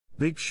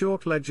Big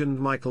Short legend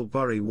Michael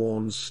Burry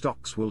warns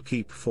stocks will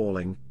keep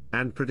falling,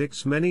 and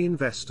predicts many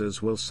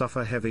investors will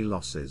suffer heavy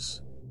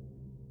losses.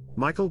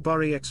 Michael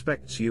Burry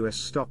expects US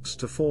stocks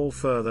to fall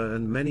further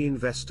and many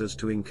investors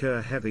to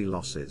incur heavy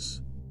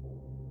losses.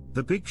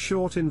 The Big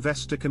Short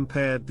investor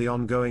compared the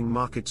ongoing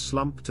market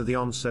slump to the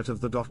onset of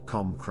the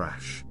dot-com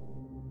crash.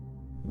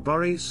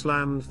 Burry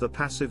slammed the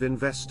passive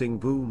investing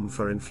boom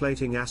for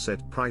inflating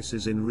asset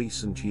prices in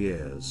recent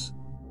years.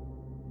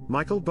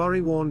 Michael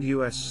Burry warned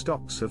US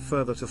stocks have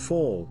further to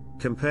fall,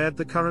 compared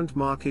the current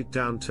market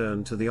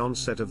downturn to the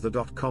onset of the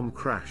dot-com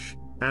crash,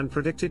 and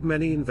predicted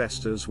many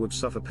investors would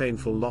suffer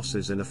painful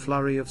losses in a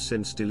flurry of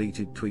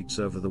since-deleted tweets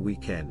over the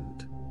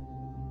weekend.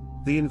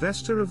 The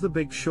investor of the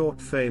Big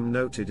Short fame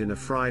noted in a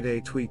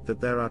Friday tweet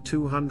that there are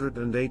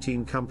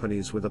 218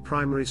 companies with a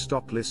primary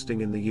stock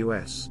listing in the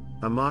US,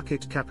 a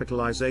market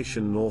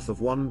capitalization north of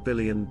 $1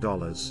 billion,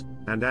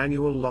 and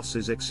annual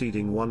losses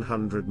exceeding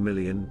 $100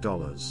 million.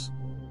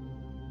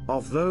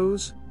 Of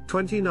those,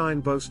 29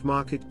 boast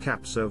market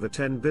caps over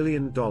 $10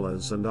 billion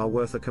and are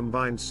worth a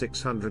combined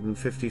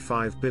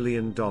 $655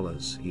 billion,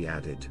 he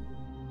added.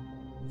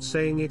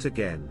 Saying it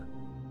again.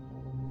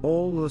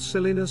 All the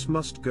silliness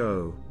must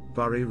go,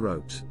 Burry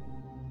wrote.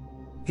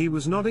 He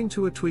was nodding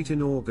to a tweet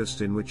in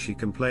August in which he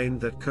complained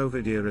that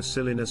COVID-era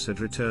silliness had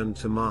returned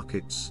to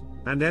markets,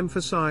 and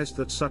emphasized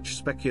that such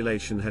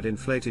speculation had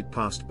inflated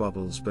past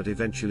bubbles but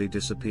eventually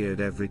disappeared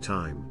every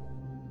time.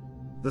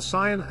 The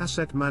Cyan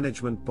asset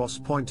management boss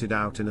pointed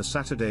out in a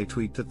Saturday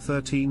tweet that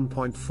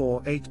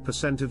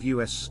 13.48% of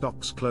US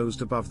stocks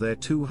closed above their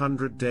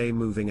 200-day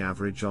moving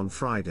average on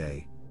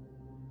Friday.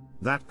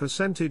 That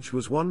percentage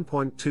was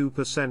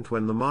 1.2%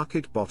 when the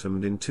market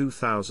bottomed in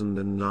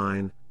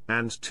 2009,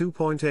 and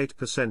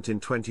 2.8% in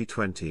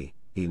 2020,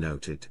 he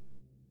noted.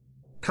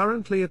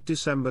 Currently at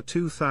December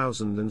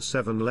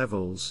 2007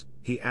 levels,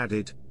 he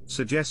added,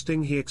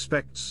 suggesting he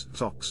expects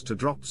stocks to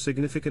drop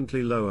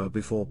significantly lower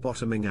before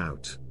bottoming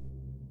out.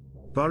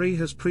 Burry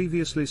has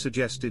previously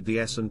suggested the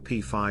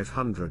S&P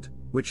 500,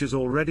 which is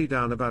already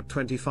down about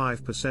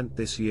 25%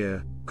 this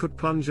year, could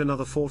plunge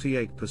another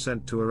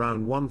 48% to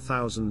around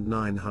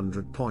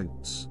 1,900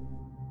 points.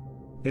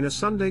 In a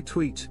Sunday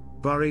tweet,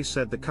 Burry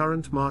said the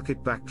current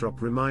market backdrop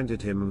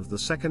reminded him of the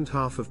second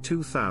half of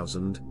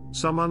 2000,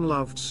 some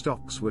unloved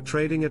stocks were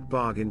trading at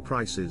bargain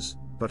prices,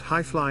 but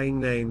high-flying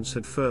names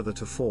had further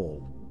to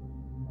fall.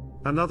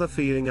 Another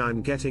feeling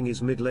I'm getting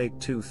is mid-late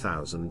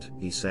 2000,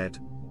 he said.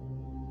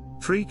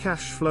 Free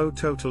cash flow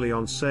totally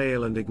on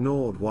sale and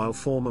ignored while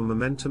former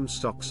momentum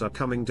stocks are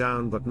coming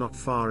down but not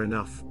far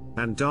enough,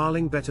 and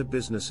darling better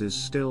businesses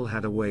still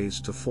had a ways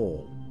to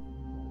fall.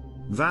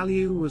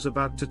 Value was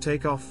about to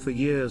take off for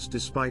years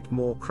despite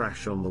more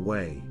crash on the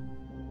way.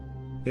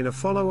 In a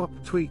follow-up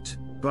tweet,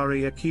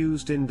 Burry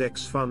accused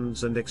index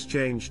funds and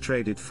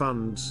exchange-traded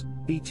funds,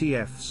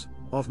 ETFs,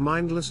 of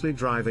mindlessly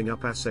driving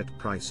up asset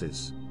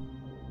prices.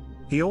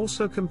 He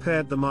also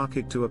compared the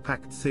market to a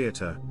packed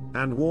theater,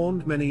 and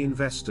warned many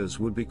investors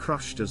would be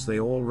crushed as they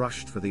all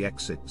rushed for the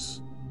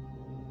exits.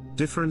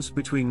 Difference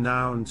between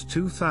now and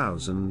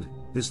 2000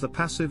 is the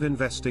passive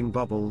investing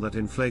bubble that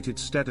inflated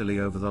steadily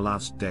over the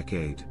last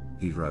decade,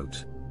 he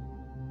wrote.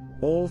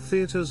 All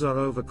theaters are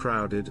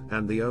overcrowded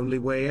and the only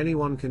way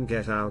anyone can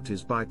get out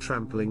is by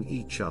trampling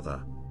each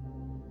other.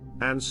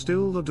 And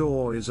still the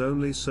door is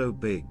only so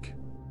big.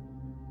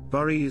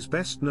 Burry is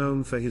best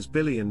known for his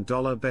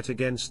billion-dollar bet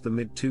against the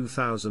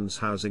mid-2000s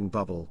housing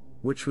bubble,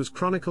 which was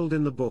chronicled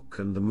in the book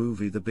and the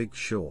movie The Big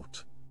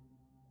Short.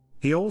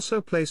 He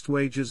also placed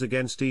wagers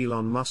against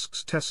Elon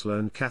Musk's Tesla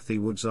and Cathie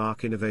Wood's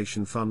ARK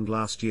Innovation Fund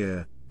last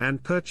year,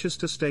 and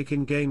purchased a stake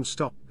in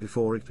GameStop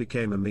before it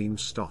became a meme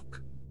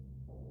stock.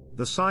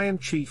 The Cyan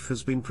chief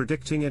has been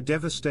predicting a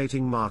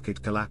devastating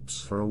market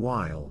collapse for a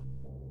while.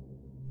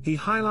 He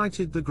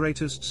highlighted the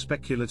greatest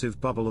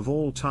speculative bubble of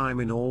all time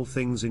in all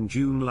things in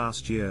June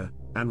last year,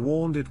 and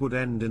warned it would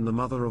end in the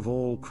mother of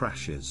all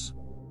crashes.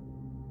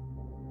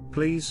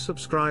 Please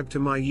subscribe to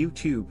my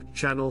YouTube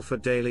channel for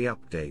daily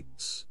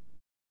updates.